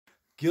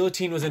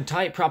Guillotine was in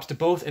tight. Props to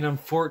both. And I'm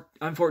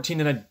 14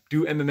 and I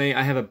do MMA.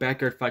 I have a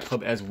backyard fight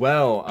club as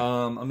well.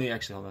 Let me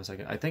actually, hold on a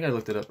second. I think I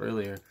looked it up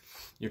earlier.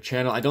 Your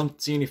channel. I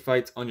don't see any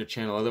fights on your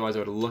channel. Otherwise, I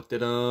would have looked at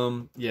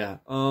them. Yeah.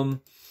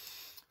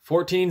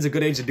 14 is a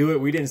good age to do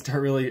it. We didn't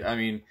start really, I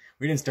mean,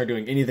 we didn't start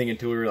doing anything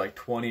until we were like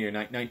 20 or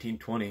 19,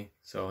 20.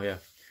 So yeah,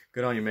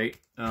 good on you, mate.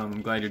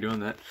 I'm glad you're doing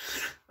that.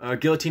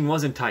 Guillotine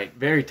wasn't tight.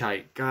 Very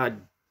tight.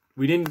 God,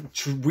 we didn't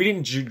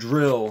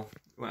drill.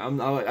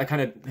 I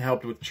kind of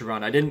helped with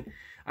Sharon.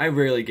 I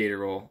rarely gator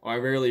roll. I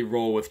rarely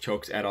roll with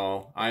chokes at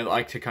all. I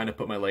like to kind of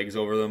put my legs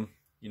over them,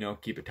 you know,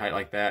 keep it tight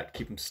like that,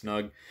 keep them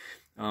snug.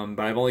 But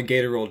I've only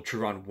gator rolled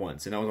Chiron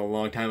once, and that was a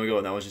long time ago,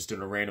 and that was just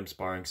doing a random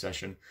sparring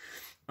session.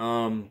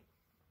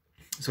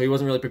 So he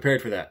wasn't really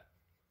prepared for that.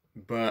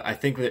 But I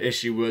think the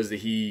issue was that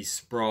he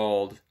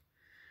sprawled.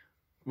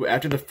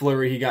 After the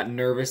flurry, he got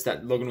nervous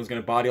that Logan was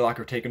going to body lock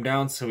or take him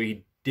down, so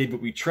he did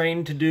what we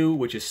trained to do,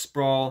 which is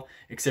sprawl,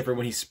 except for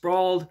when he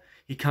sprawled,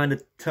 he kind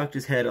of tucked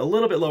his head a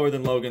little bit lower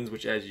than Logan's,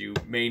 which, as you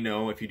may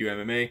know if you do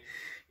MMA,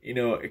 you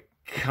know, it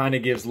kind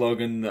of gives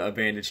Logan the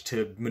advantage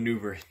to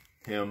maneuver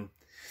him.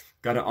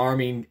 Got an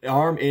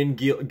arm in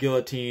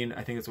guillotine.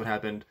 I think that's what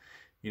happened.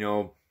 You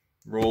know,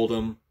 rolled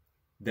him.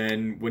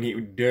 Then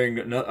when during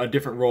a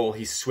different roll,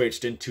 he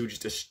switched into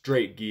just a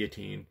straight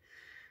guillotine.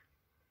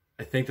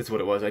 I think that's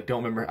what it was. I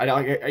don't remember.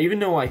 I even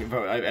though I've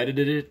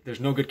edited it, there's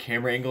no good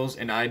camera angles,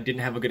 and I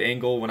didn't have a good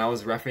angle when I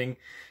was reffing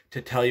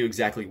to tell you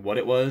exactly what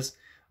it was.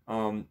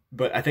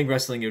 But I think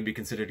wrestling, it would be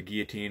considered a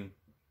guillotine.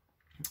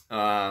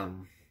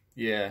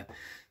 Yeah.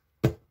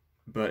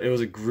 But it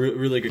was a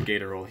really good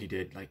gator roll he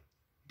did. Like,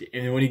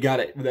 and when he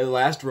got it, the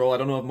last roll, I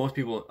don't know if most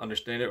people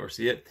understand it or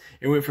see it.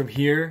 It went from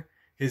here,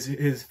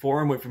 his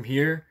forearm went from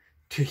here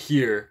to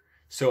here.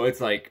 So it's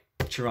like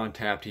Chiron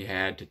tapped, he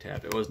had to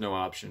tap. It was no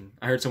option.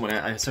 I heard someone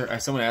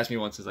asked me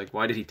once, is like,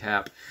 why did he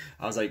tap?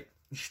 I was like,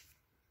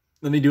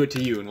 let me do it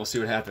to you and we'll see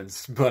what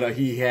happens. But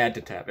he had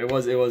to tap. It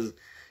was,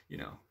 you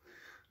know,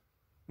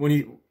 when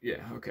he,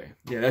 yeah, okay.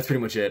 Yeah, that's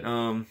pretty much it.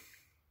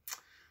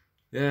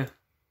 Yeah.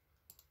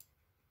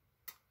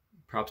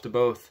 Props to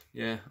both.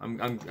 Yeah,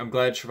 I'm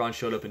glad Siobhan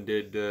showed up and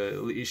did.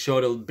 He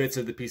showed bits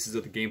of the pieces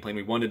of the game plan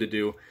we wanted to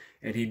do,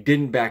 and he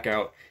didn't back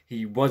out.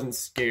 He wasn't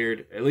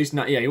scared, at least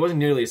not. Yeah, he wasn't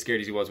nearly as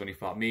scared as he was when he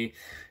fought me.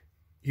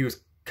 He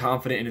was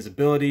confident in his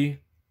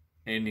ability,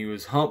 and he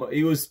was humble.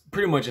 He was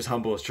pretty much as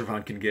humble as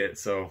Siobhan can get.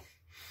 So,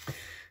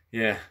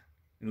 yeah.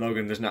 And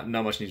Logan, there's not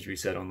much needs to be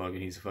said on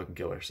Logan. He's a fucking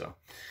killer. So,